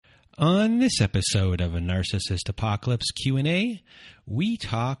On this episode of a Narcissist Apocalypse Q&A, we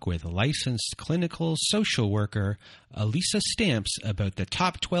talk with licensed clinical social worker Alisa Stamps about the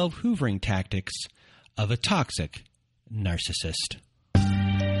top 12 hoovering tactics of a toxic narcissist.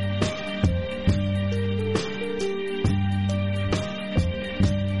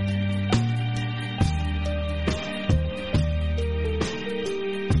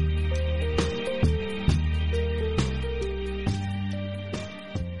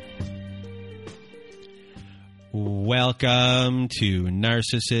 Welcome to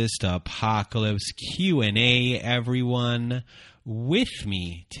Narcissist Apocalypse Q&A, everyone. With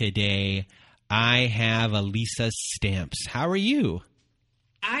me today, I have Alisa Stamps. How are you?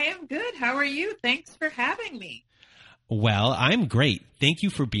 I am good. How are you? Thanks for having me. Well, I'm great. Thank you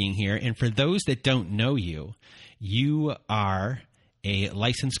for being here. And for those that don't know you, you are a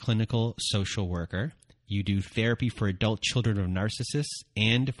licensed clinical social worker. You do therapy for adult children of narcissists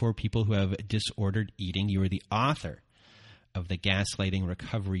and for people who have disordered eating. You are the author of the Gaslighting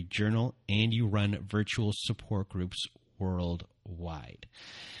Recovery Journal, and you run virtual support groups worldwide.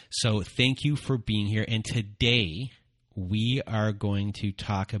 So thank you for being here. And today we are going to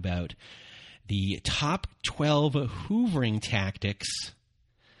talk about the top 12 hoovering tactics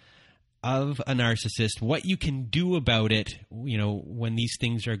of a narcissist, what you can do about it, when these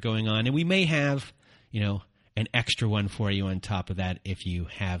things are going on. And we may have an extra one for you on top of that if you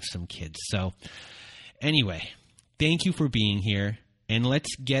have some kids. So anyway, thank you for being here, and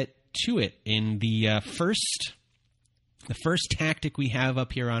let's get to it. In the first tactic we have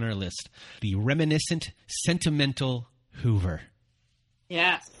up here on our list, the reminiscent sentimental hoover.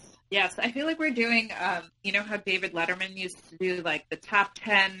 Yes. I feel like we're doing, how David Letterman used to do like the top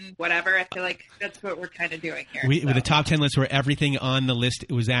 10, whatever. I feel like that's what we're kind of doing here. With the top 10 list where everything on the list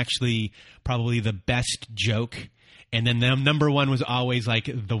was actually probably the best joke. And then the number one was always like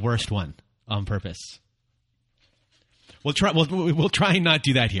the worst one on purpose. We'll try and not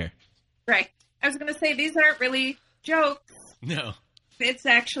do that here. Right. I was going to say, these aren't really jokes. No. It's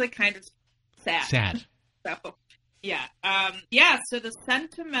actually kind of sad. So. Yeah. So the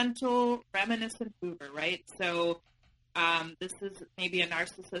sentimental reminiscent hoover, right? So this is maybe a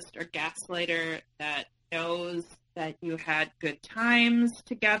narcissist or gaslighter that knows that you had good times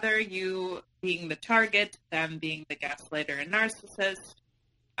together, you being the target, them being the gaslighter and narcissist.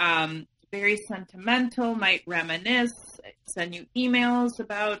 Very sentimental, might reminisce, send you emails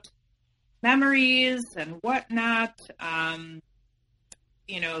about memories and whatnot.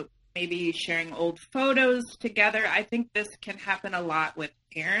 Maybe sharing old photos together. I think this can happen a lot with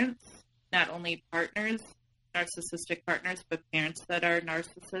parents, not only partners, narcissistic partners, but parents that are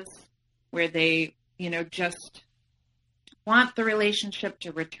narcissists, where they, just want the relationship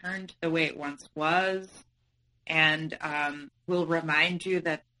to return to the way it once was, and will remind you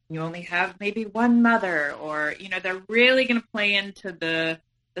that you only have maybe one mother, or, they're really going to play into the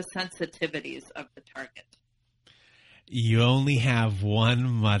sensitivities of the target. You only have one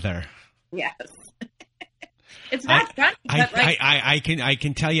mother. Yes. It's not funny. I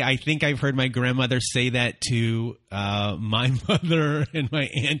can tell you, I think I've heard my grandmother say that to my mother and my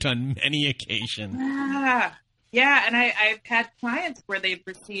aunt on many occasions. Yeah, and I've had clients where they've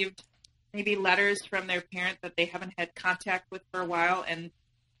received maybe letters from their parent that they haven't had contact with for a while, and,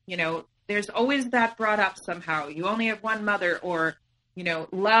 there's always that brought up somehow. You only have one mother, or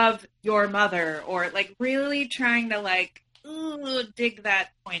love your mother, or like really trying to dig that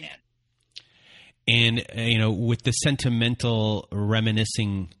point in. And, with the sentimental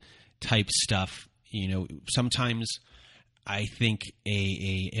reminiscing type stuff, sometimes I think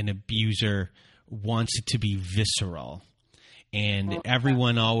an abuser wants it to be visceral, and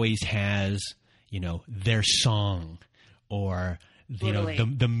everyone always has, their song, or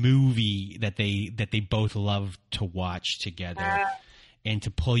the movie that they both love to watch together. And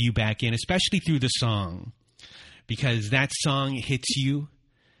to pull you back in, especially through the song, because that song hits you,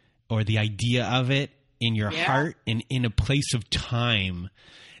 or the idea of it, in your heart and in a place of time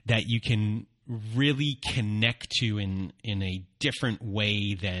that you can really connect to in a different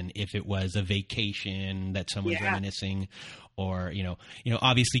way than if it was a vacation that someone's reminiscing, or,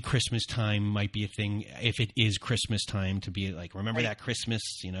 obviously Christmas time might be a thing. If it is Christmas time, to be like, remember that Christmas,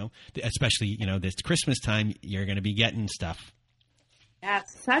 especially, this Christmas time, you're going to be getting stuff. Yeah,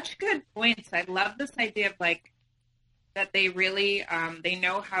 such good points. I love this idea of that they really, they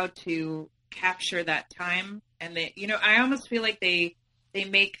know how to capture that time. And they, I almost feel like they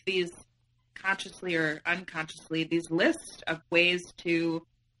make these consciously or unconsciously, these lists of ways to,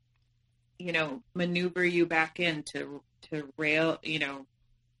 maneuver you back in, to reel you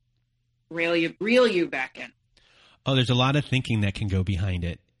back in. Oh, there's a lot of thinking that can go behind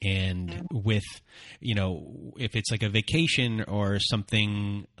it. And with, if it's like a vacation or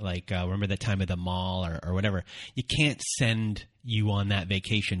something like, remember that time at the mall or whatever, you can't send you on that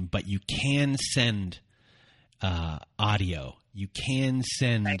vacation, but you can send audio. You can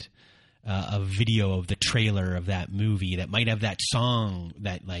send a video of the trailer of that movie that might have that song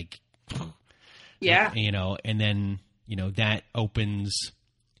that and then, that opens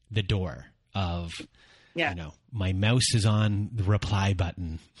the door of, my mouse is on the reply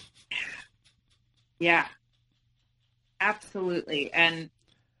button. Yeah, absolutely. And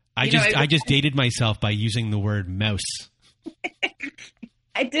I just dated myself by using the word mouse.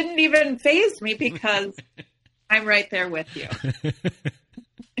 It didn't even faze me because I'm right there with you.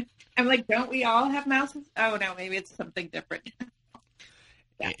 I'm like, don't we all have mouses? Oh no, maybe it's something different.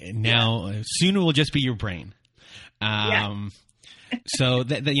 Now, soon it will just be your brain. So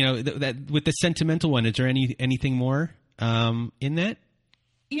that with the sentimental one, is there anything more in that?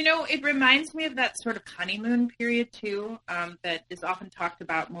 It reminds me of that sort of honeymoon period too, that is often talked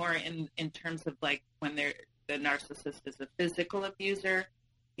about more in terms of like when the narcissist is a physical abuser.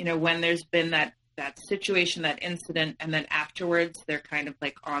 When there's been that situation, that incident, and then afterwards they're kind of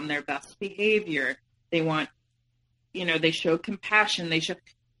like on their best behavior. They want, they show compassion.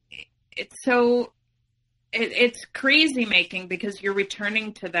 It's crazy making because you're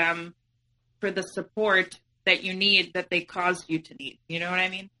returning to them for the support that you need, that they caused you to need. You know what I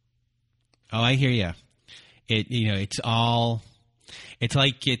mean? Oh, I hear you.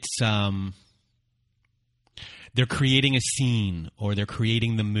 They're creating a scene, or they're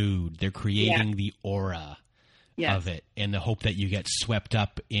creating the mood. They're creating the aura of it, in the hope that you get swept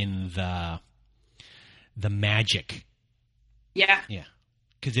up in the magic. Yeah. Yeah.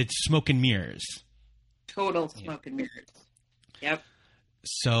 Because it's smoke and mirrors. Total smoke and mirrors. Yep.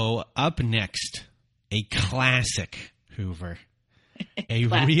 So up next, a classic Hoover.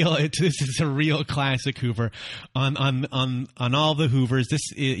 This is a real classic Hoover. On all the Hoovers,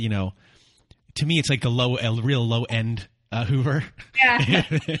 this is, to me, it's like a real low end Hoover. Yeah.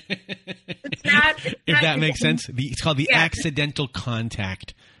 If that makes sense. It's called the accidental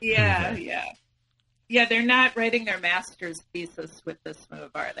contact. Yeah, Hoover. yeah. Yeah, they're not writing their master's thesis with this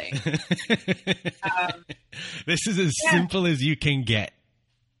move, are they? This is as simple as you can get.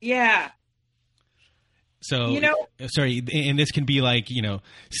 Yeah. So, sorry, and this can be like,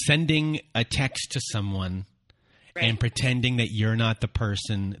 sending a text to someone and pretending that you're not the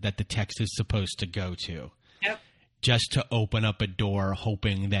person that the text is supposed to go to. Yep. Just to open up a door,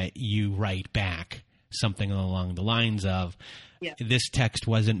 hoping that you write back something along the lines of, this text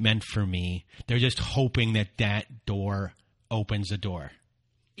wasn't meant for me. They're just hoping that door opens the door.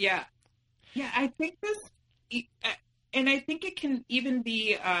 Yeah. Yeah, I think this, and I think it can even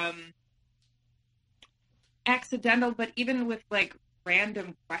be accidental, but even with like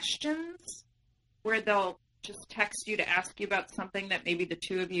random questions where they'll just text you to ask you about something that maybe the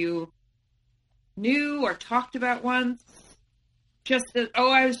two of you knew or talked about once. Just as,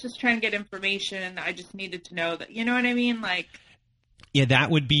 I was just trying to get information. I just needed to know that, you know what I mean? Like, yeah, that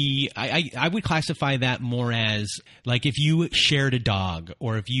would be, I would classify that more as like if you shared a dog,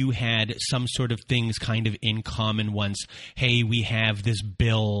 or if you had some sort of things kind of in common once. Hey, we have this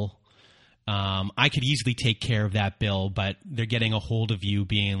bill. I could easily take care of that bill, but they're getting a hold of you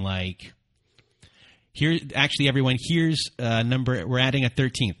being like, everyone, here's a number. We're adding a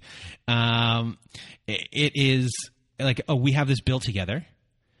 13th. It is like, we have this bill together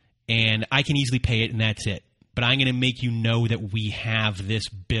and I can easily pay it and that's it. But I'm going to make you know that we have this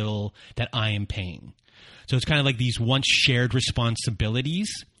bill that I am paying. So it's kind of like these once shared responsibilities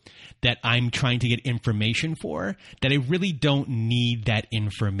that I'm trying to get information for, that I really don't need that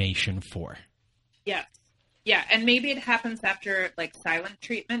information for. Yes. Yeah, and maybe it happens after like silent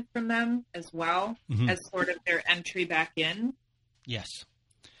treatment from them as well, as sort of their entry back in. Yes.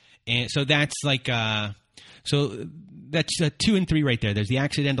 And so that's like so that's 2 and 3 right there. There's the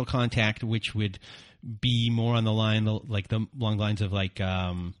accidental contact, which would be more on the line, like along the lines of like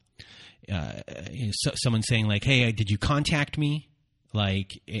someone saying like, "Hey, did you contact me?"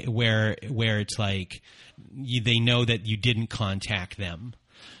 Like where it's like they know that you didn't contact them,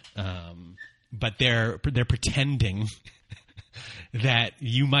 but they're pretending that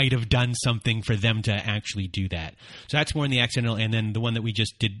you might have done something for them to actually do that. So that's more in the accidental. And then the one that we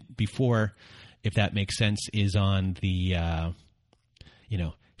just did before, if that makes sense, is on the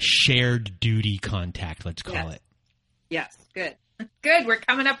shared duty contact, let's call it. Yes, good. Good, we're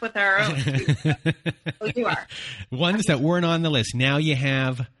coming up with our own. Well, you are. Ones that weren't on the list. Now you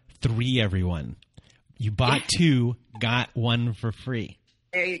have 3, everyone. You bought 2, got 1 for free.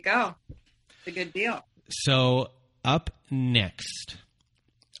 There you go. It's a good deal. So up next,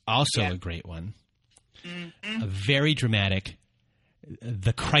 Also a great one. A very dramatic,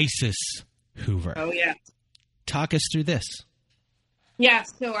 the crisis Hoover. Oh, yeah. Talk us through this. Yeah,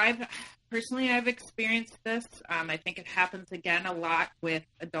 so I've experienced this. I think it happens again a lot with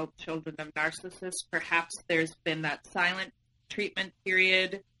adult children of narcissists. Perhaps there's been that silent treatment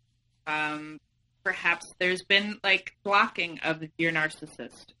period. Perhaps there's been like blocking of your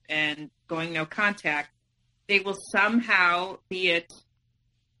narcissist and going no contact. They will somehow, be it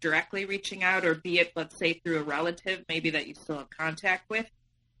directly reaching out or be it, let's say, through a relative, maybe that you still have contact with,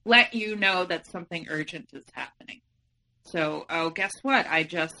 let you know that something urgent is happening. So, guess what? I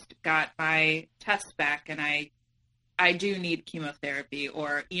just got my test back and I do need chemotherapy,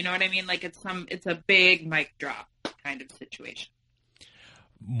 or, you know what I mean? Like it's a big mic drop kind of situation.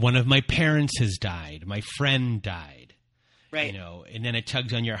 One of my parents has died. My friend died. Right. You know, and then it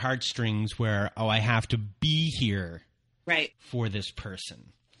tugs on your heartstrings where, I have to be here. Right. For this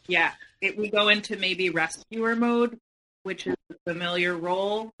person. Yeah. We go into maybe rescuer mode, which is a familiar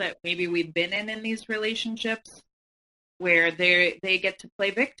role that maybe we've been in these relationships, where they get to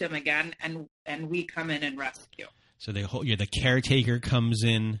play victim again, and we come in and rescue. So you're the caretaker comes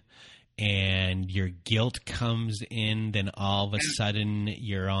in, and your guilt comes in. Then all of a sudden,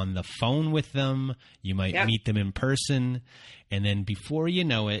 you're on the phone with them. You might meet them in person, and then before you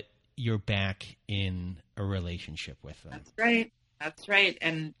know it, you're back in a relationship with them. That's right.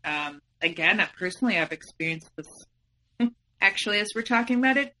 And again, personally, I've experienced this. Actually, as we're talking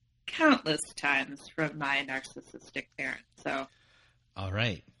about it, countless times from my narcissistic parents. So, all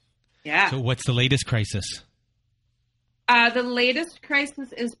right. Yeah. So what's the latest crisis? The latest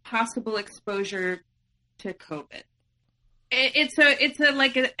crisis is possible exposure to COVID. It's a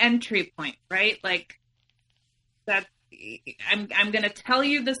like an entry point, right? Like that. I'm going to tell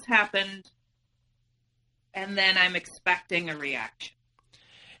you this happened, and then I'm expecting a reaction.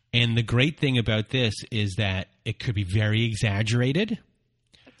 And the great thing about this is that it could be very exaggerated.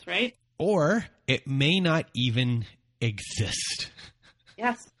 That's right. Or it may not even exist.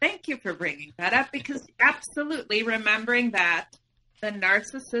 Yes, thank you for bringing that up, because absolutely remembering that the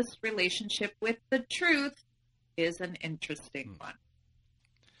narcissist relationship with the truth is an interesting one.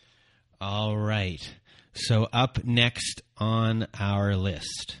 All right. So up next on our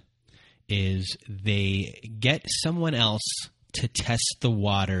list is they get someone else to test the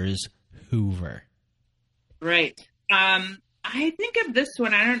waters, Hoover. Right. I think of this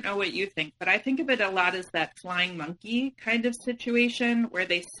one, I don't know what you think, but I think of it a lot as that flying monkey kind of situation where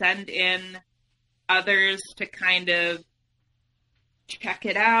they send in others to kind of check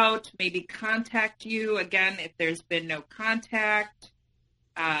it out, maybe contact you again if there's been no contact.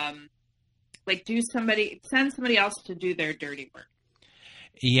 Like send somebody else to do their dirty work.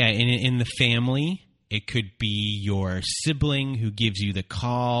 Yeah, in the family, it could be your sibling who gives you the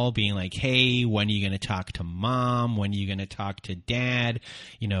call being like, hey, when are you going to talk to mom? When are you going to talk to dad?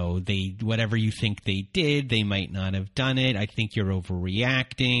 You know, whatever you think they did, they might not have done it. I think you're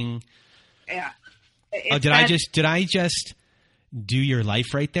overreacting. Yeah. Did I just do your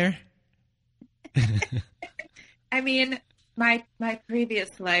life right there? I mean, my previous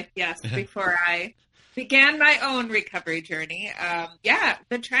life, yes, before I began my own recovery journey.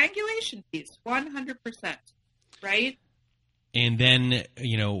 The triangulation piece, 100%, right? And then,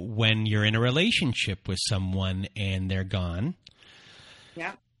 you know, when you're in a relationship with someone and they're gone,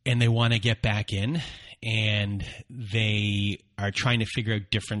 and they want to get back in, and they are trying to figure out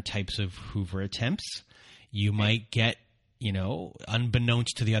different types of Hoover attempts, you might get, you know,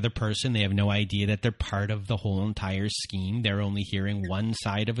 unbeknownst to the other person, they have no idea that they're part of the whole entire scheme. They're only hearing one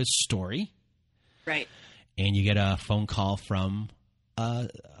side of a story. Right. And you get a phone call from a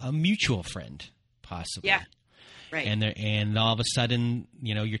mutual friend, possibly. Yeah. Right. And all of a sudden,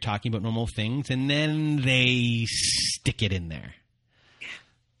 you know, you're talking about normal things, and then they stick it in there.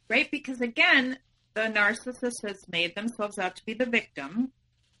 Right, because again, the narcissist has made themselves out to be the victim.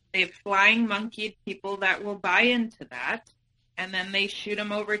 They've flying monkeyed people that will buy into that, and then they shoot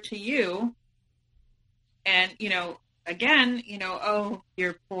them over to you. And, you know, again, you know, oh,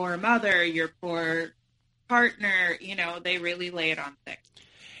 your poor mother, your poor partner, you know, they really lay it on thick.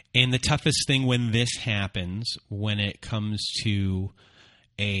 And the toughest thing when this happens, when it comes to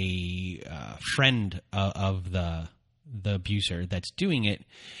a friend of the abuser that's doing it,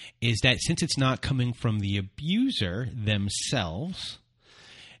 is that since it's not coming from the abuser themselves,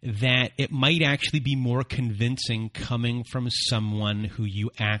 that it might actually be more convincing coming from someone who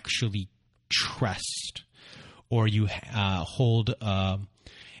you actually trust, or you hold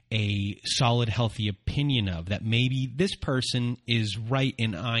a solid, healthy opinion of, that maybe this person is right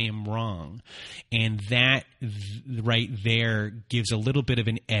and I am wrong. And that right there gives a little bit of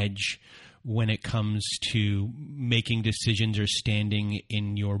an edge when it comes to making decisions or standing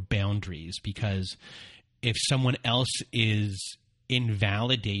in your boundaries. Because if someone else is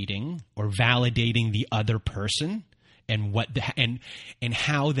invalidating or validating the other person and and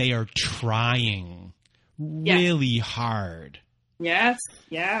how they are trying really hard. Yes.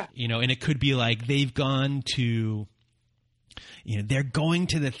 Yeah. And it could be like they've gone to, they're going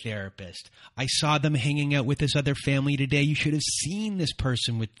to the therapist. I saw them hanging out with this other family today. You should have seen this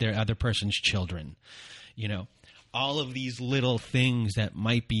person with their other person's children. All of these little things that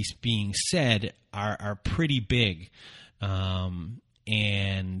might be being said are pretty big.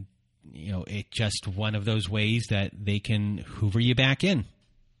 And it's just one of those ways that they can hoover you back in.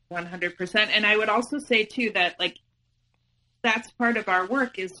 100%. And I would also say too, that that's part of our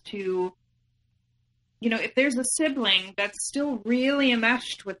work is to, if there's a sibling that's still really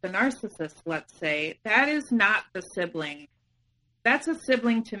enmeshed with the narcissist, let's say, that is not the sibling. That's a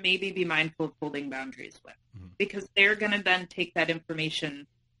sibling to maybe be mindful of holding boundaries with, because they're going to then take that information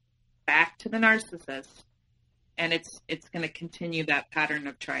back to the narcissist, and it's going to continue that pattern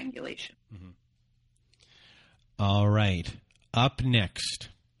of triangulation. All right. Up next,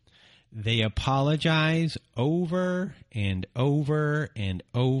 they apologize over and over and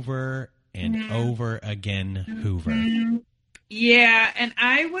over and over again, Hoover. Yeah, and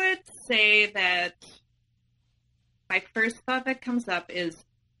I would say that my first thought that comes up is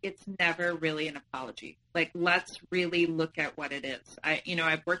it's never really an apology. Let's really look at what it is.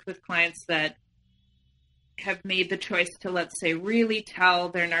 I've worked with clients that have made the choice to, let's say, really tell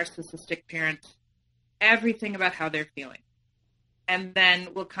their narcissistic parent everything about how they're feeling. And then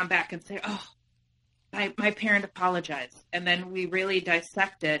we'll come back and say, oh, my parent apologized. And then we really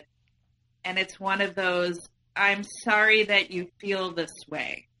dissect it. And it's one of those, I'm sorry that you feel this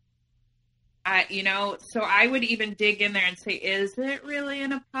way. So I would even dig in there and say, is it really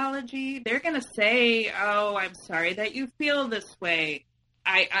an apology? They're going to say, oh, I'm sorry that you feel this way.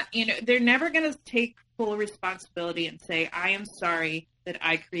 They're never going to take full responsibility and say, I am sorry that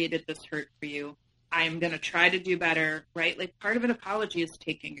I created this hurt for you. I am going to try to do better, right? Part of an apology is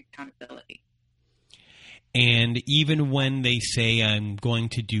taking accountability. And even when they say, I'm going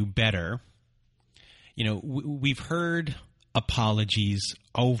to do better, we've heard apologies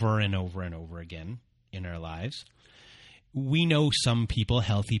over and over and over again in our lives. We know some people,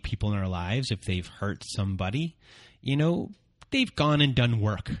 healthy people in our lives, if they've hurt somebody, they've gone and done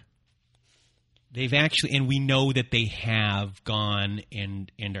work. And we know that they have gone and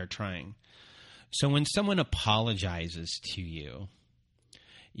are trying. So when someone apologizes to you,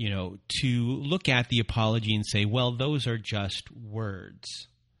 to look at the apology and say, well, those are just words.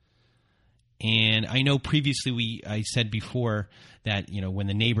 And I know previously I said before that, when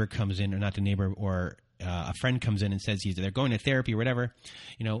the neighbor comes in, or not the neighbor, or a friend comes in and says they're going to therapy or whatever,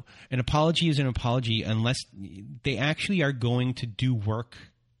 an apology is an apology unless they actually are going to do work,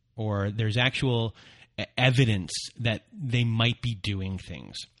 or there's actual evidence that they might be doing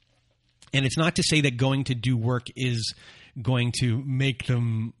things. And it's not to say that going to do work is going to make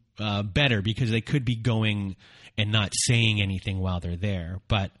them better, because they could be going and not saying anything while they're there.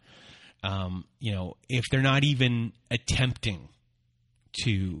 But, if they're not even attempting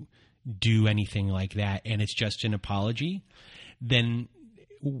to do anything like that and it's just an apology, then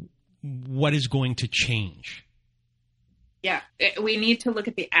what is going to change? Yeah, we need to look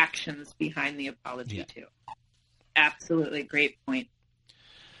at the actions behind the apology too. Absolutely. Great point.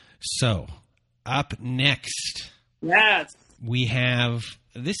 So, up next, yes, we have,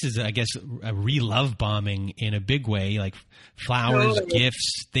 this is, I guess, a re-love bombing in a big way, like flowers,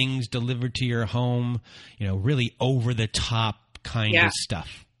 gifts, things delivered to your home, really over-the-top kind of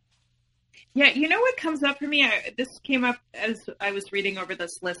stuff. Yeah, what comes up for me, this came up as I was reading over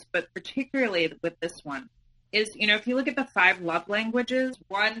this list, but particularly with this one, is, if you look at the 5 love languages,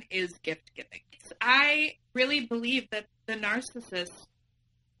 one is gift giving. I really believe that the narcissists,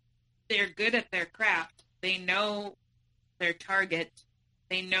 they're good at their craft. They know their target.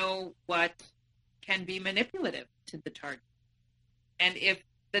 They know what can be manipulative to the target. And if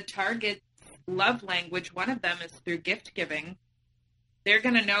the target's love language, one of them is through gift giving, they're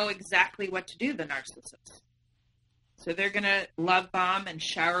going to know exactly what to do, the narcissist. So they're going to love bomb and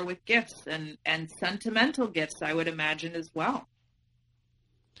shower with gifts and sentimental gifts, I would imagine, as well.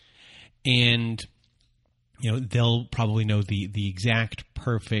 And they'll probably know the exact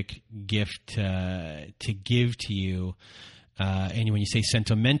perfect gift to give to you. And when you say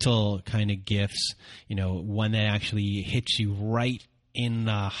sentimental kind of gifts, one that actually hits you right in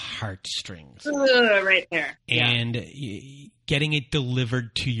the heartstrings. Right there. And getting it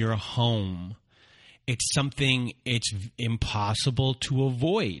delivered to your home, it's something it's impossible to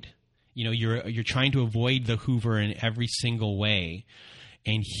avoid. You know, you're trying to avoid the Hoover in every single way.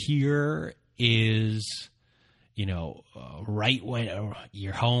 And here is, you know, right when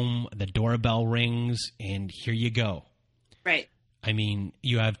you're home, the doorbell rings, and here you go. Right. I mean,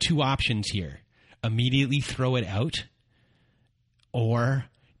 you have two options here. Immediately throw it out, or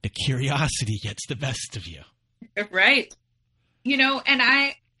the curiosity gets the best of you. Right. You know, and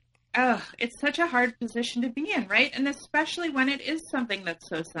it's such a hard position to be in, right? And especially when it is something that's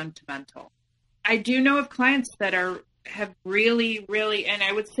so sentimental. I do know of clients that have really, really, and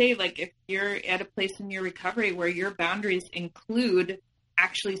I would say, like, if you're at a place in your recovery where your boundaries include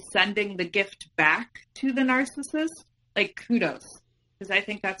actually sending the gift back to the narcissist, like, kudos. Because I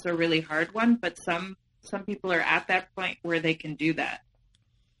think that's a really hard one, but some people are at that point where they can do that.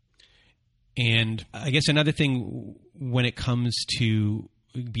 And I guess another thing when it comes to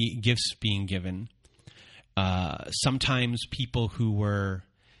gifts being given, sometimes people who were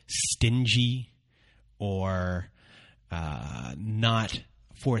stingy or not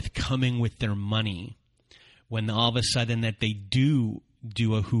forthcoming with their money, when all of a sudden that they do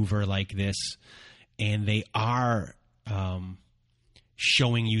a Hoover like this, and they are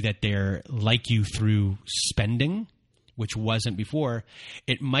showing you that they're like you through spending, which wasn't before,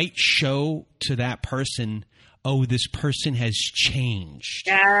 it might show to that person, oh, this person has changed.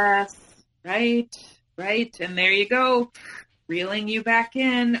 Yes, right. And there you go, reeling you back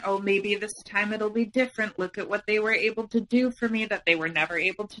in. Oh, maybe this time it'll be different. Look at what they were able to do for me that they were never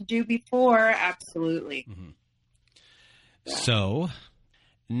able to do before. Absolutely. Mm-hmm. Yeah. So,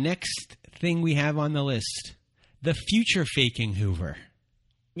 next thing we have on the list, the future faking Hoover.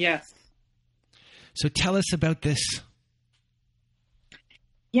 Yes. So tell us about this.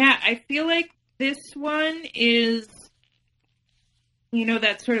 Yeah, I feel like this one is, you know,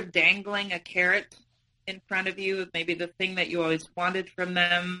 that sort of dangling a carrot in front of you, maybe the thing that you always wanted from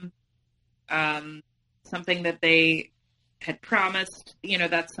them, something that they had promised. You know,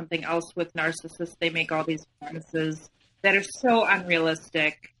 that's something else with narcissists. They make all these promises that are so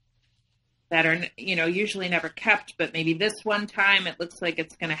unrealistic, that are, you know, usually never kept, but maybe this one time it looks like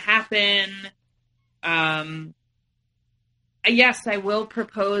it's going to happen. Yes, I will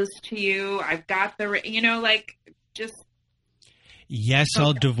propose to you. I've got the, you know, like, just. Yes, okay.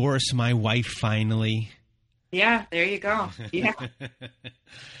 I'll divorce my wife finally. Yeah, there you go. Yeah.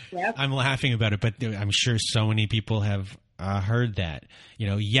 Yep. I'm laughing about it, but I'm sure so many people have heard that. You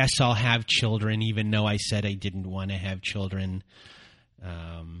know, yes, I'll have children, even though I said I didn't want to have children.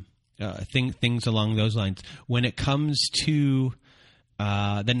 Things along those lines. When it comes to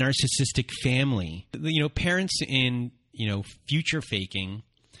the narcissistic family, you know, parents in, you know, future faking,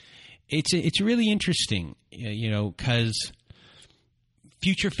 it's really interesting, you know, because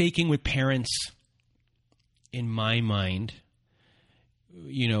future faking with parents, in my mind,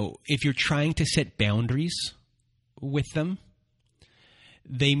 you know, if you're trying to set boundaries with them,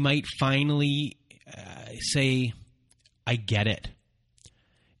 they might finally say, I get it.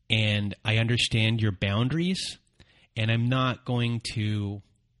 And I understand your boundaries, and I'm not going to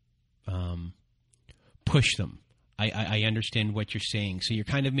push them. I understand what you're saying. So you're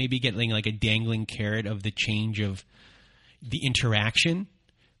kind of maybe getting like a dangling carrot of the change of the interaction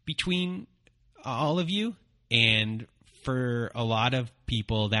between all of you. And for a lot of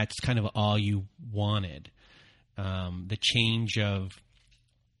people, that's kind of all you wanted. The change of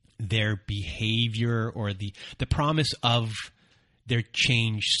their behavior, or the promise of their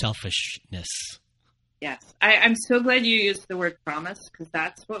changed selfishness. Yes. I'm so glad you used the word promise, because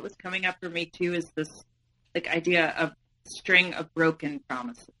that's what was coming up for me too, is this like idea of string of broken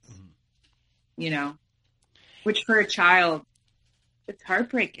promises, you know, which for a child, it's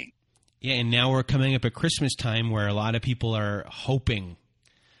heartbreaking. Yeah. And now we're coming up at Christmas time, where a lot of people are hoping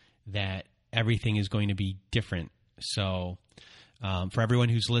that everything is going to be different. So for everyone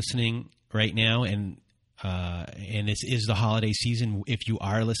who's listening right now, and this is the holiday season, if you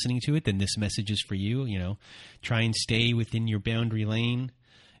are listening to it, then this message is for you. You know, try and stay within your boundary lane,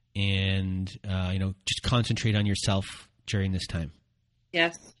 and you know, just concentrate on yourself during this time.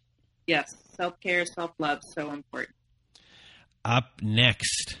 Yes. Self-care, self-love, so important. Up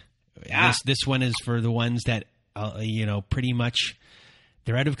next, this one is for the ones that you know, pretty much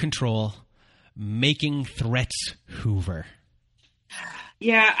they're out of control, making threats Hoover.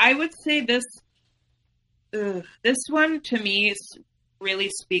 Yeah, I would say this one to me really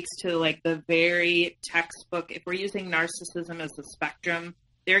speaks to like the very textbook. If we're using narcissism as a spectrum,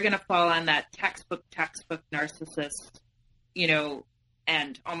 they're going to fall on that textbook narcissist, you know,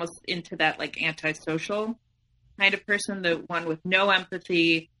 end, almost into that like antisocial kind of person, the one with no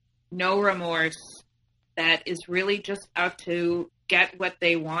empathy, no remorse, that is really just out to get what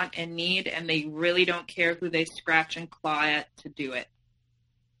they want and need, and they really don't care who they scratch and claw at to do it.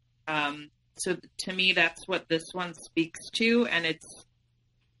 So to me, that's what this one speaks to. And it's,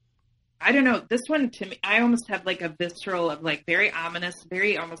 I don't know, this one to me, I almost have like a visceral of like very ominous,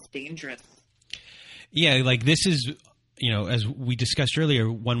 very almost dangerous. Yeah, like this is, you know, as we discussed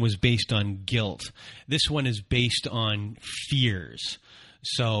earlier, one was based on guilt. This one is based on fears.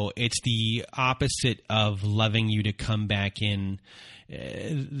 So it's the opposite of loving you to come back in.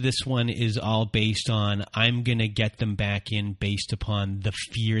 This one is all based on, I'm going to get them back in based upon the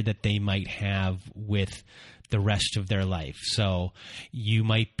fear that they might have with the rest of their life. So you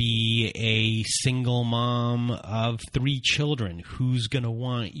might be a single mom of 3 children. Who's going to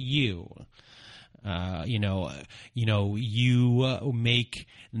want you? You make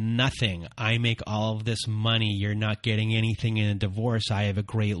nothing. I make all of this money. You're not getting anything in a divorce. I have a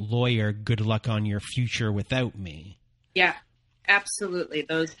great lawyer. Good luck on your future without me. Yeah, absolutely.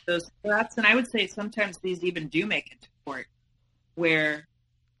 Those threats. And I would say sometimes these even do make it to court where,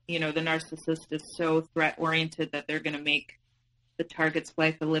 you know, the narcissist is so threat oriented that they're going to make the target's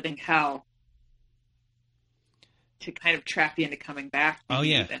life a living hell to kind of trap you into coming back. Oh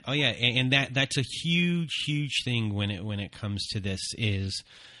yeah. And that's a huge thing when it comes to this is,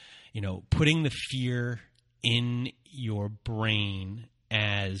 you know, putting the fear in your brain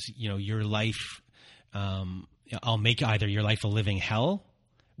as, you know, your life, I'll make either your life a living hell,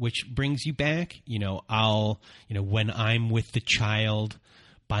 which brings you back, when I'm with the child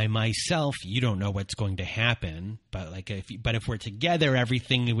by myself, you don't know what's going to happen, but if we're together,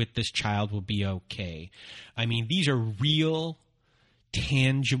 everything with this child will be okay. I mean, these are real,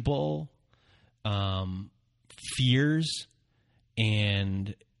 tangible fears,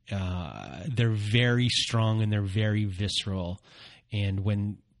 and they're very strong and they're very visceral. And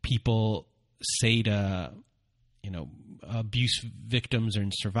when people say to, abuse victims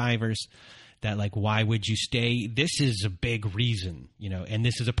and survivors that, like, why would you stay? This is a big reason, and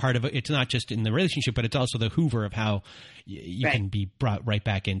this is a part of it. It's not just in the relationship, but it's also the Hoover of how you can be brought right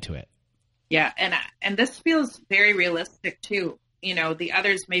back into it. Yeah. And this feels very realistic too. The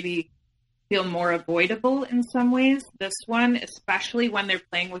others maybe feel more avoidable in some ways. This one, especially when they're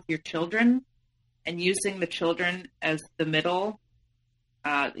playing with your children and using the children as the middle,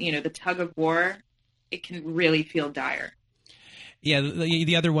 the tug of war, it can really feel dire. Yeah,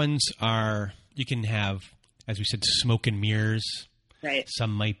 the other ones are, you can have, as we said, smoke and mirrors. Right.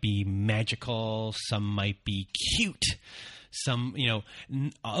 Some might be magical. Some might be cute. Some,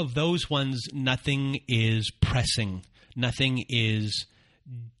 of those ones, nothing is pressing. Nothing is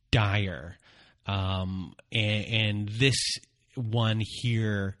dire. And this one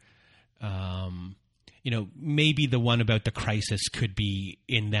here, maybe the one about the crisis could be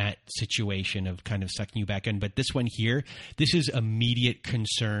in that situation of kind of sucking you back in. But this one here, this is immediate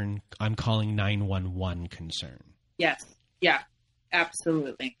concern. I'm calling 911 concern. Yes. Yeah,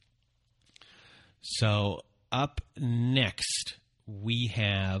 absolutely. So up next, we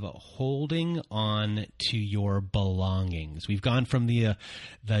have holding on to your belongings. We've gone from the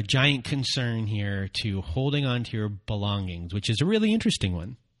giant concern here to holding on to your belongings, which is a really interesting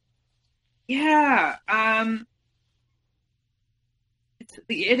one. Yeah,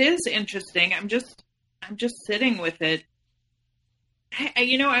 it is interesting. I'm just sitting with it.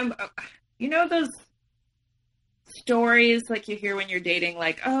 Those stories like you hear when you're dating,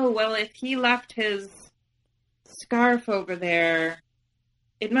 like, oh, well, if he left his scarf over there,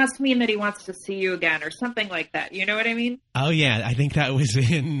 it must mean that he wants to see you again, or something like that. You know what I mean? Oh yeah, I think that was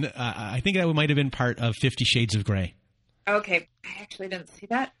in. I think that might have been part of 50 Shades of Grey. Okay, I actually didn't see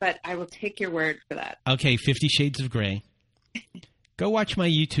that, but I will take your word for that. Okay, 50 Shades of Grey. Go watch my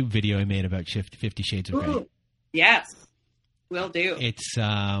YouTube video I made about 50 Shades of Grey. Ooh, yes, will do. It's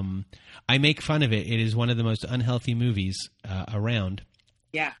I make fun of it. It is one of the most unhealthy movies around.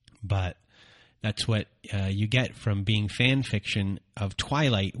 Yeah. But that's what you get from being fan fiction of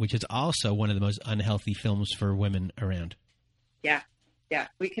Twilight, which is also one of the most unhealthy films for women around. Yeah. Yeah.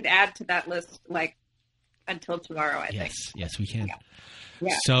 We could add to that list, like, until tomorrow, I think. Yes, we can.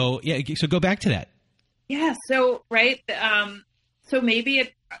 Yeah. So go back to that. Yeah. So, right. So maybe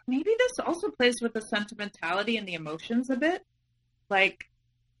this also plays with the sentimentality and the emotions a bit. Like,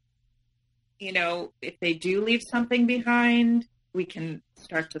 if they do leave something behind, we can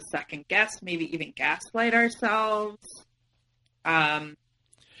start to second guess, maybe even gaslight ourselves. But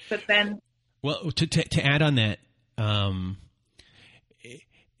then, well, to add on that,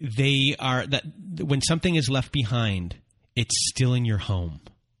 they are that when something is left behind, it's still in your home.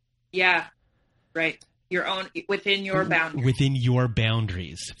 Yeah, right. Your own, within your boundaries. Within your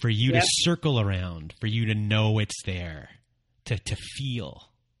boundaries, for you to circle around, for you to know it's there, to feel.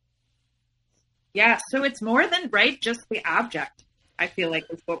 Yeah, so it's more than, just the object, I feel like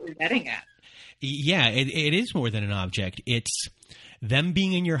is what we're getting at. Yeah, it is more than an object. It's them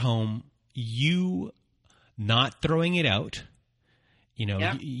being in your home, you not throwing it out,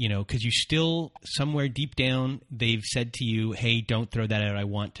 because you still, somewhere deep down, they've said to you, hey, don't throw that out, I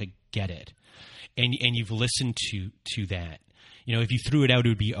want to get it. And you've listened to that. If you threw it out, it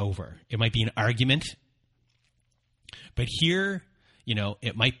would be over. It might be an argument. But here,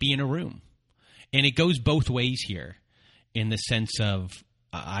 it might be in a room. And it goes both ways here in the sense of,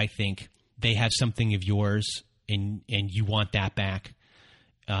 I think, they have something of yours and you want that back.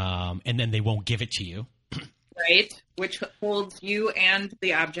 And then they won't give it to you. Right, which holds you and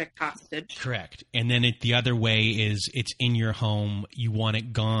the object hostage. Correct. And then the other way is it's in your home, you want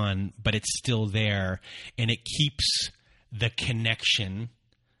it gone, but it's still there, and it keeps the connection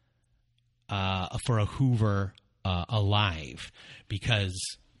for a Hoover alive. Because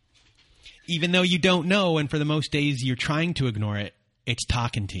even though you don't know, and for the most days you're trying to ignore it, it's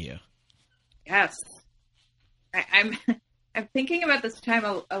talking to you. Yes. I'm thinking about this time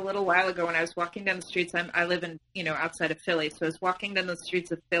a little while ago when I was walking down the streets. I live in, outside of Philly. So I was walking down the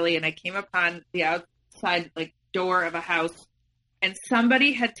streets of Philly and I came upon the outside door of a house, and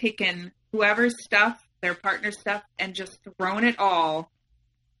somebody had taken whoever's stuff, their partner's stuff, and just thrown it all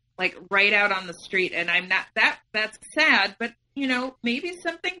right out on the street. And I'm not that's sad, but maybe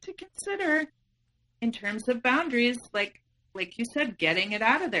something to consider in terms of boundaries, like you said, getting it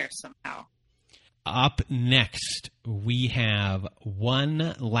out of there somehow. Up next, we have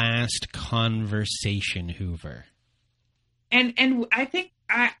One Last Conversation, Hoover. And I think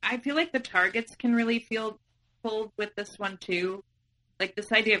I feel like the targets can really feel pulled with this one too.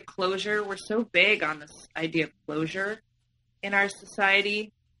 This idea of closure. We're so big on this idea of closure in our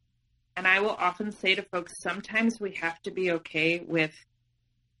society. And I will often say to folks, sometimes we have to be okay with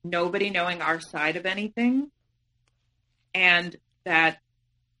nobody knowing our side of anything. And that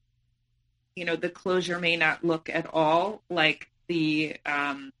the closure may not look at all like the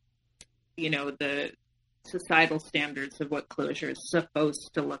societal standards of what closure is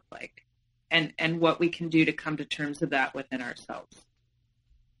supposed to look like, and what we can do to come to terms with that within ourselves.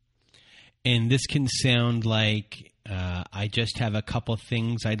 And this can sound like I just have a couple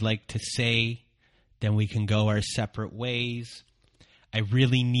things I'd like to say, then we can go our separate ways. I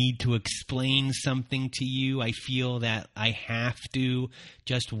really need to explain something to you. I feel that I have to.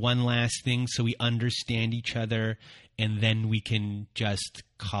 Just one last thing so we understand each other, and then we can just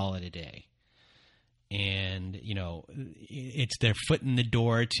call it a day. And, it's their foot in the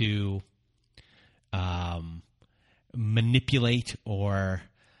door to manipulate or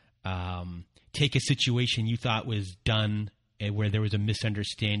take a situation you thought was done where there was a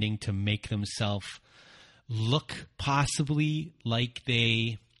misunderstanding to make themselves look possibly like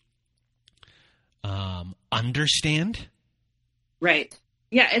they understand. Right.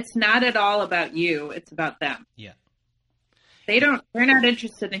 Yeah, it's not at all about you. It's about them. Yeah. They're not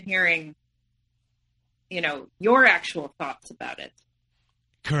interested in hearing, your actual thoughts about it.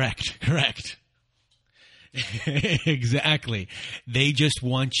 Correct. Exactly. They just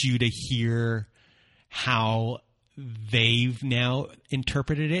want you to hear how they've now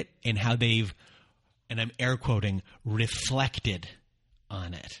interpreted it and how they've, and I'm air quoting, reflected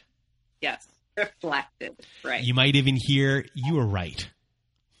on it. Yes, reflected. Right. You might even hear, you were right.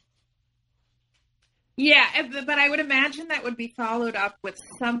 Yeah, but I would imagine that would be followed up with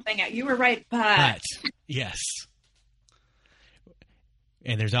something. You were right, but. Yes.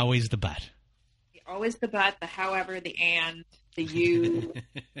 And there's always the but. Always the but, the however, the and, the you.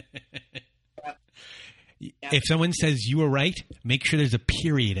 Yep. If someone says you were right, make sure there's a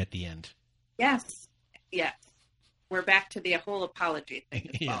period at the end. Yes. We're back to the whole apology thing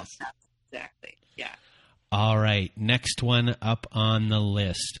as well. Yes. Exactly. Yeah. All right. Next one up on the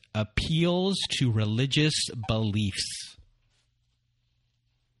list. Appeals to religious beliefs.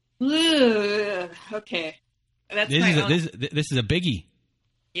 Ugh, okay. This is a biggie.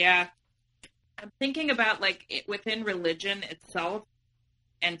 Yeah. I'm thinking about within religion itself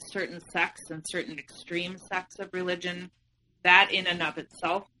and certain sects and certain extreme sects of religion, that in and of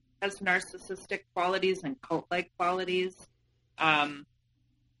itself has narcissistic qualities and cult-like qualities.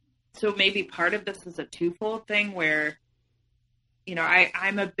 So maybe part of this is a twofold thing where,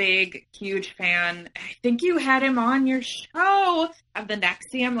 I'm a big, huge fan. I think you had him on your show of the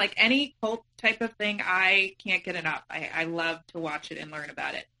Nexium, any cult type of thing. I can't get enough. I love to watch it and learn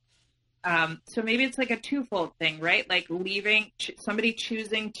about it. So maybe it's like a twofold thing, right? Like somebody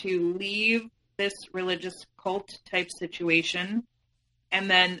choosing to leave this religious cult type situation, and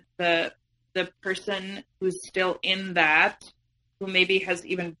then the person who's still in that, who maybe has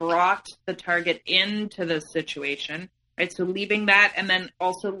even brought the target into the situation, right? So leaving that, and then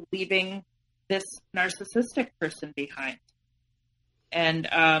also leaving this narcissistic person behind. And,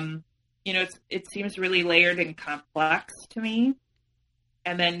 it seems really layered and complex to me.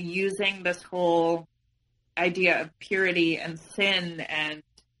 And then using this whole idea of purity and sin and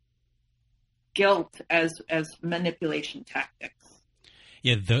guilt as manipulation tactics.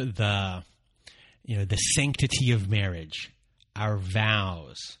 Yeah, the sanctity of marriage, our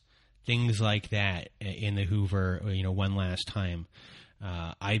vows, things like that in the Hoover, one last time.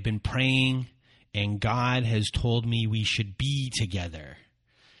 I've been praying and God has told me we should be together.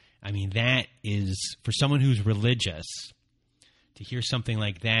 I mean, that is, for someone who's religious, to hear something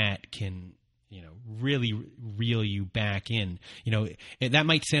like that can, really reel you back in. That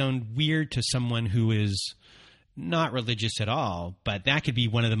might sound weird to someone who is not religious at all, but that could be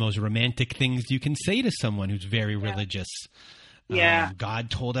one of the most romantic things you can say to someone who's very religious. Yeah.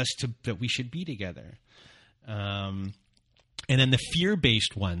 God told us that we should be together. And then the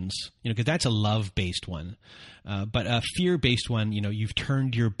fear-based ones, because that's a love-based one. But a fear-based one, you've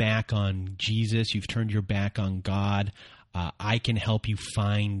turned your back on Jesus. You've turned your back on God. I can help you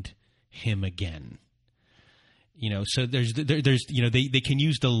find him again. So there's they can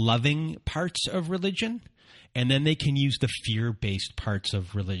use the loving parts of religion, and then they can use the fear-based parts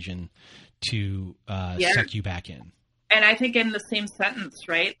of religion to suck you back in. And I think in the same sentence,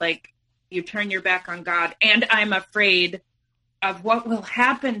 right? Like, you turn your back on God, and I'm afraid of what will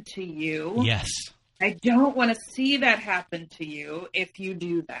happen to you. Yes. I don't want to see that happen to you if you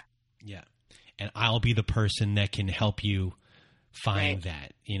do that. Yeah. And I'll be the person that can help you find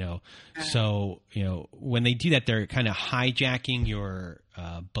that, So, when they do that, they're kind of hijacking your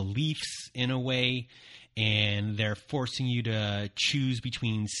beliefs in a way, and they're forcing you to choose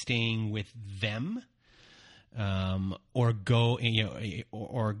between staying with them or go,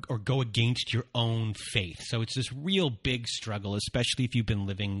 or go against your own faith. So it's this real big struggle, especially if you've been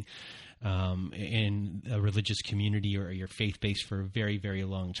living in a religious community or your faith base for a very, very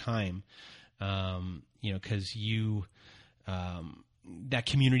long time. Because that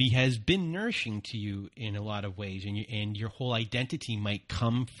community has been nourishing to you in a lot of ways, and your whole identity might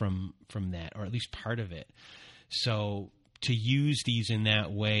come from that, or at least part of it. So to use these in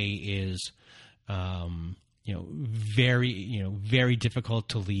that way is, very difficult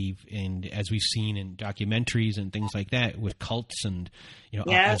to leave. And as we've seen in documentaries and things like that with cults and,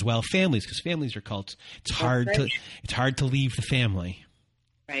 as well families, because families are cults, it's hard to leave the family.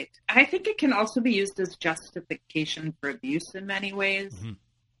 Right. I think it can also be used as justification for abuse in many ways.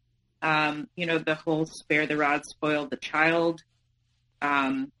 Mm-hmm. The whole spare the rod, spoil the child.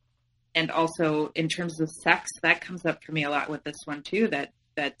 And also in terms of sex, that comes up for me a lot with this one too, that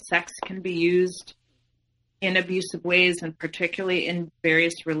sex can be used in abusive ways, and particularly in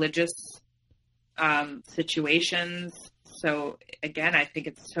various religious situations. So again, I think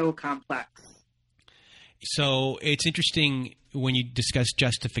it's so complex. So it's interesting when you discuss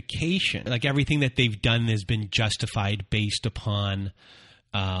justification, like everything that they've done has been justified based upon,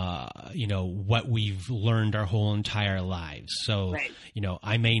 what we've learned our whole entire lives. So, right.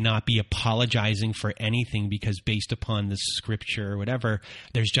 I may not be apologizing for anything because based upon the scripture or whatever,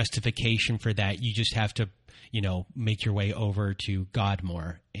 there's justification for that. You just have to, make your way over to God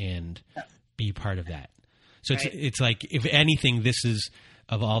more and be part of that. So right. It's like, if anything, this is,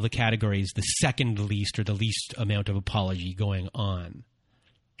 of all the categories, the second least or the least amount of apology going on.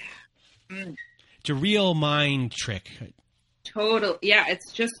 It's a real mind trick. Total. Yeah,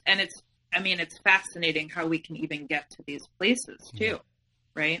 it's fascinating how we can even get to these places too,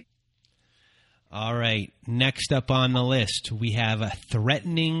 right? All right. Next up on the list, we have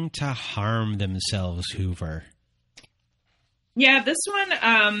threatening to harm themselves, Hoover. Yeah, this one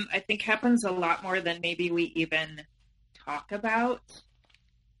I think happens a lot more than maybe we even talk about.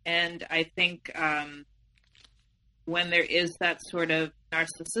 And I think when there is that sort of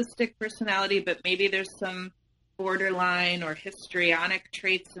narcissistic personality, but maybe there's some borderline or histrionic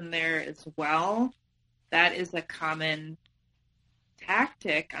traits in there as well, that is a common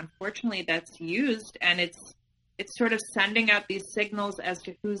tactic, unfortunately, that's used. And it's sort of sending out these signals as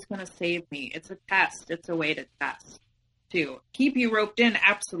to who's going to save me. It's a test. It's a way to test, too. Keep you roped in,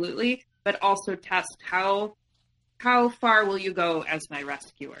 absolutely, but also test how far will you go as my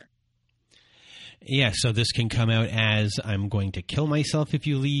rescuer? Yeah, so this can come out as I'm going to kill myself if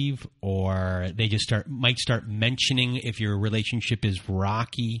you leave, or they just might start mentioning if your relationship is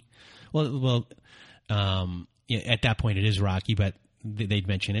rocky Well, at that point it is rocky, but they'd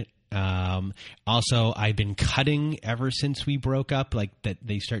mention it. Also, I've been cutting ever since we broke up, like that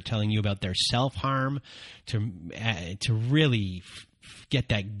they start telling you about their self-harm to really get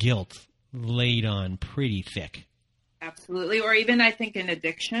that guilt laid on pretty thick. Absolutely. Or even I think in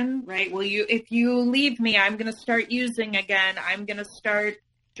addiction, right? If you leave me, I'm going to start using again. I'm going to start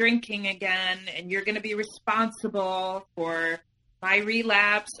drinking again, and you're going to be responsible for my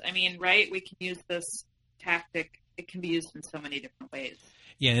relapse. I mean, right? We can use this tactic. It can be used in so many different ways.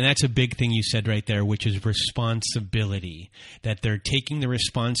 Yeah, and that's a big thing you said right there, which is responsibility, that they're taking the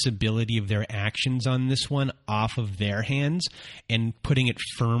responsibility of their actions on this one off of their hands and putting it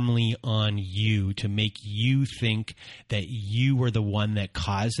firmly on you to make you think that you were the one that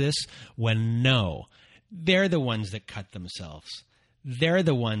caused this, when no, they're the ones that cut themselves. They're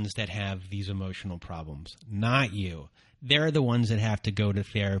the ones that have these emotional problems, not you. They're the ones that have to go to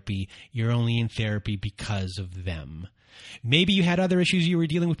therapy. You're only in therapy because of them. Maybe you had other issues you were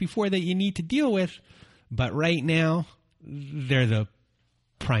dealing with before that you need to deal with, but right now, they're the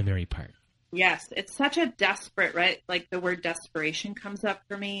primary part. Yes, it's such a desperate, right? Like the word desperation comes up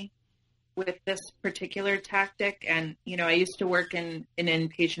for me with this particular tactic. And, I used to work in an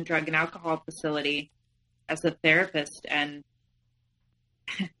inpatient drug and alcohol facility as a therapist, and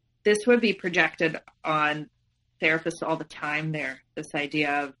this would be projected on therapists all the time there, this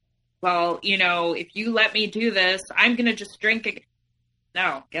idea of, well, if you let me do this, I'm going to just drink it.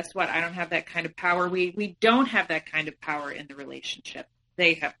 No, guess what? I don't have that kind of power. We don't have that kind of power in the relationship.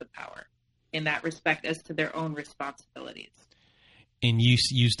 They have the power in that respect as to their own responsibilities. And you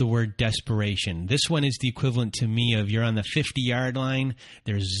use the word desperation. This one is the equivalent to me of you're on the 50-yard line.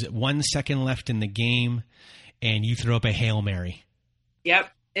 There's 1 second left in the game, and you throw up a Hail Mary.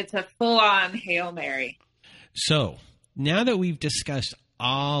 Yep. It's a full-on Hail Mary. So now that we've discussed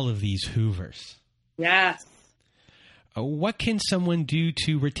all of these Hoovers. Yes. What can someone do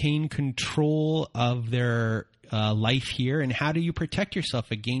to retain control of their life here, and how do you protect yourself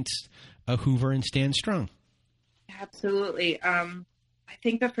against a Hoover and stand strong? Absolutely. I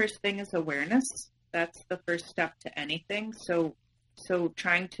think the first thing is awareness. That's the first step to anything. So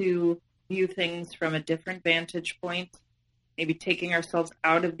trying to view things from a different vantage point, maybe taking ourselves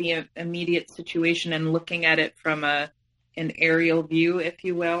out of the immediate situation and looking at it from an aerial view, if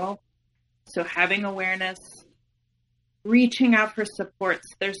you will. So having awareness, reaching out for supports.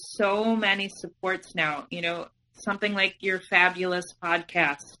 There's so many supports now, something like your fabulous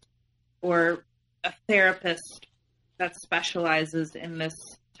podcast or a therapist that specializes in this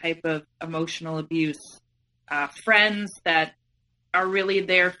type of emotional abuse, friends that are really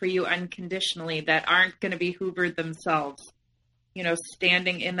there for you unconditionally, that aren't going to be Hoovered themselves.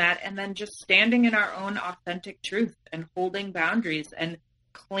 Standing in that, and then just standing in our own authentic truth and holding boundaries and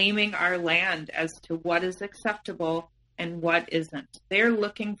claiming our land as to what is acceptable and what isn't. They're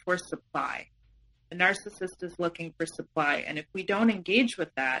looking for supply. The narcissist is looking for supply. And if we don't engage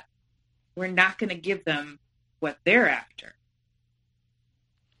with that, we're not going to give them what they're after.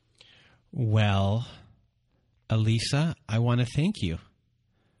 Well, Alisa, I want to thank you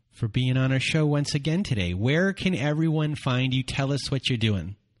for being on our show once again today. Where can everyone find you? Tell us what you're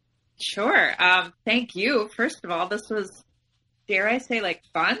doing. Sure. Thank you. First of all, this was, dare I say,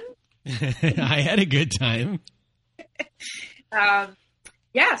 fun? I had a good time.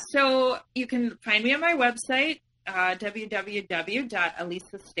 So you can find me on my website,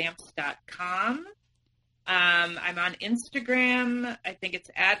 www.alisastamps.com. I'm on Instagram. I think it's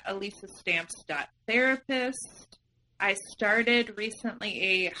at alisastamps.therapist. I started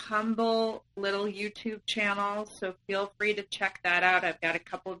recently a humble little YouTube channel, so feel free to check that out. I've got a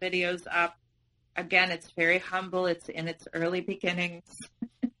couple of videos up. Again, it's very humble. It's in its early beginnings.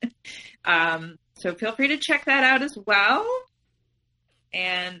 So feel free to check that out as well.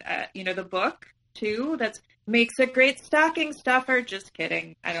 And, the book, too, that makes a great stocking stuffer. Just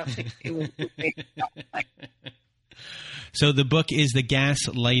kidding. I don't think it would make like So the book is The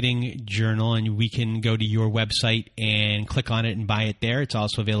Gaslighting Journal, and we can go to your website and click on it and buy it there. It's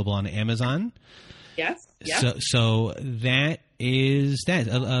also available on Amazon. Yes. So that is that.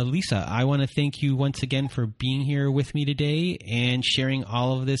 Alisa, I want to thank you once again for being here with me today and sharing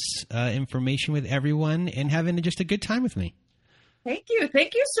all of this information with everyone and having just a good time with me. Thank you.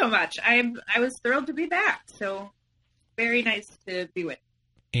 Thank you so much. I was thrilled to be back. So very nice to be with you.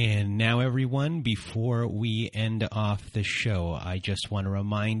 And now, everyone, before we end off the show, I just want to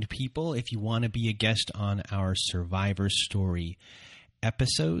remind people, if you want to be a guest on our Survivor Story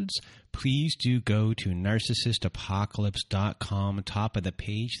episodes, please do go to narcissistapocalypse.com. Top of the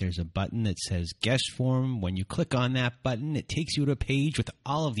page, there's a button that says guest form. When you click on that button, it takes you to a page with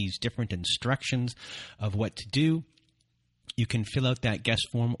all of these different instructions of what to do. You can fill out that guest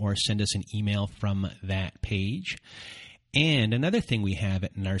form or send us an email from that page. And another thing we have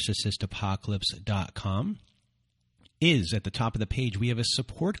at narcissistapocalypse.com is at the top of the page, we have a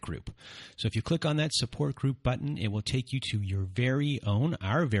support group. So if you click on that support group button, it will take you to your very own,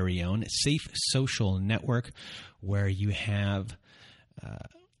 our very own safe social network where you have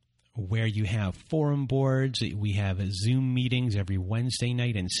forum boards. We have Zoom meetings every Wednesday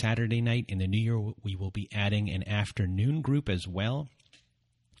night and Saturday night. In the new year, we will be adding an afternoon group as well.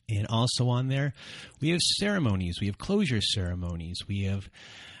 And also on there, we have ceremonies. We have closure ceremonies. We have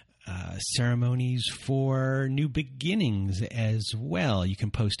ceremonies for new beginnings as well. You can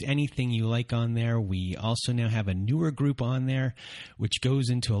post anything you like on there. We also now have a newer group on there, which goes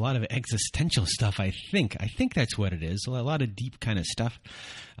into a lot of existential stuff, I think. I think that's what it is. A lot of deep kind of stuff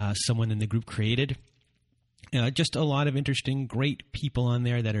someone in the group created. Just a lot of interesting, great people on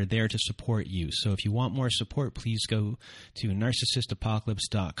there that are there to support you. So if you want more support, please go to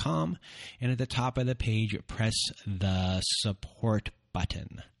narcissistapocalypse.com. And at the top of the page, press the support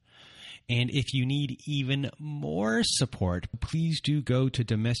button. And if you need even more support, please do go to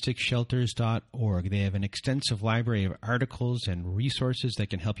domesticshelters.org. They have an extensive library of articles and resources that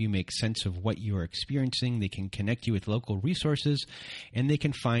can help you make sense of what you are experiencing. They can connect you with local resources, and they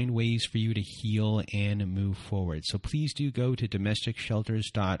can find ways for you to heal and move forward. So please do go to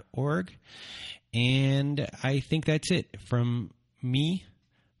domesticshelters.org. And I think that's it from me,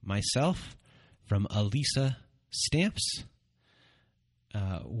 myself, from Alisa Stamps.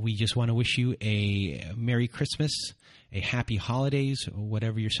 We just want to wish you a Merry Christmas, a Happy Holidays,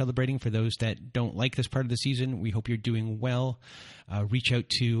 whatever you're celebrating. For those that don't like this part of the season, we hope you're doing well. Reach out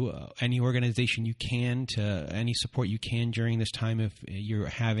to any organization you can, to any support you can during this time if you're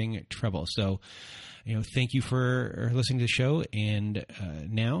having trouble. So, thank you for listening to the show. And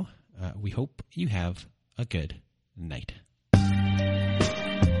now we hope you have a good night.